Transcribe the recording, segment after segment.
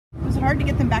it hard to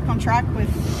get them back on track with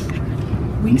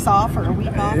weeks off or a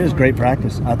week off? It was great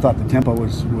practice. I thought the tempo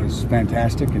was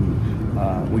fantastic,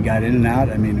 and we got in and out.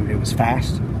 I mean, it was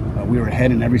fast. We were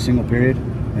ahead in every single period,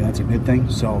 and that's a good thing.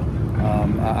 So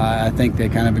I think they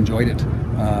kind of enjoyed it.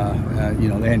 You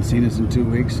know, they hadn't seen us in 2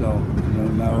 weeks, so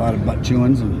not a lot of butt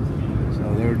chewings, and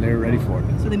so they're ready for it.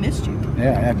 So they missed you.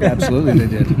 Yeah, absolutely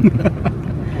they did.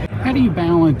 How do you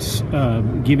balance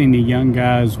giving the young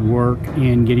guys work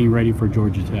and getting ready for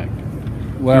Georgia Tech?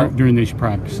 Well, during these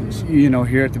practices, you know,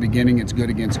 here at the beginning, it's good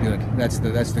against good. That's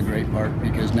the great part,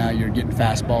 because now you're getting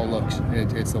fastball looks.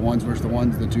 It's the ones versus the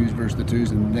ones, the twos versus the twos,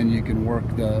 and then you can work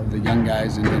the young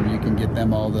guys, and then you can get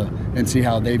them all and see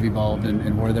how they've evolved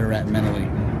and where they're at mentally.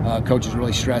 Coach is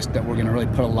really stressed that we're going to really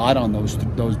put a lot on those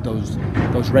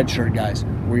red shirt guys.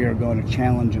 We are going to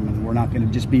challenge them, and we're not going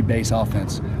to just be base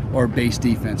offense or base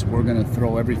defense. We're going to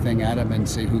throw everything at them and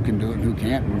see who can do it and who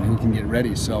can't, and who can get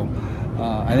ready. So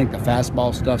I think the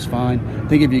fastball stuff's fine. I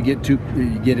think if you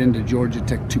get into Georgia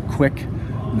Tech too quick,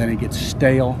 then it gets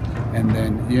stale, and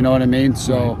then you know what I mean.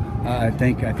 So I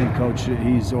think Coach,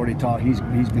 he's already talked. He's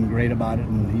been great about it,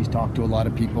 and he's talked to a lot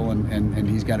of people, and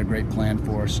he's got a great plan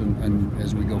for us, and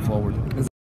as we go forward.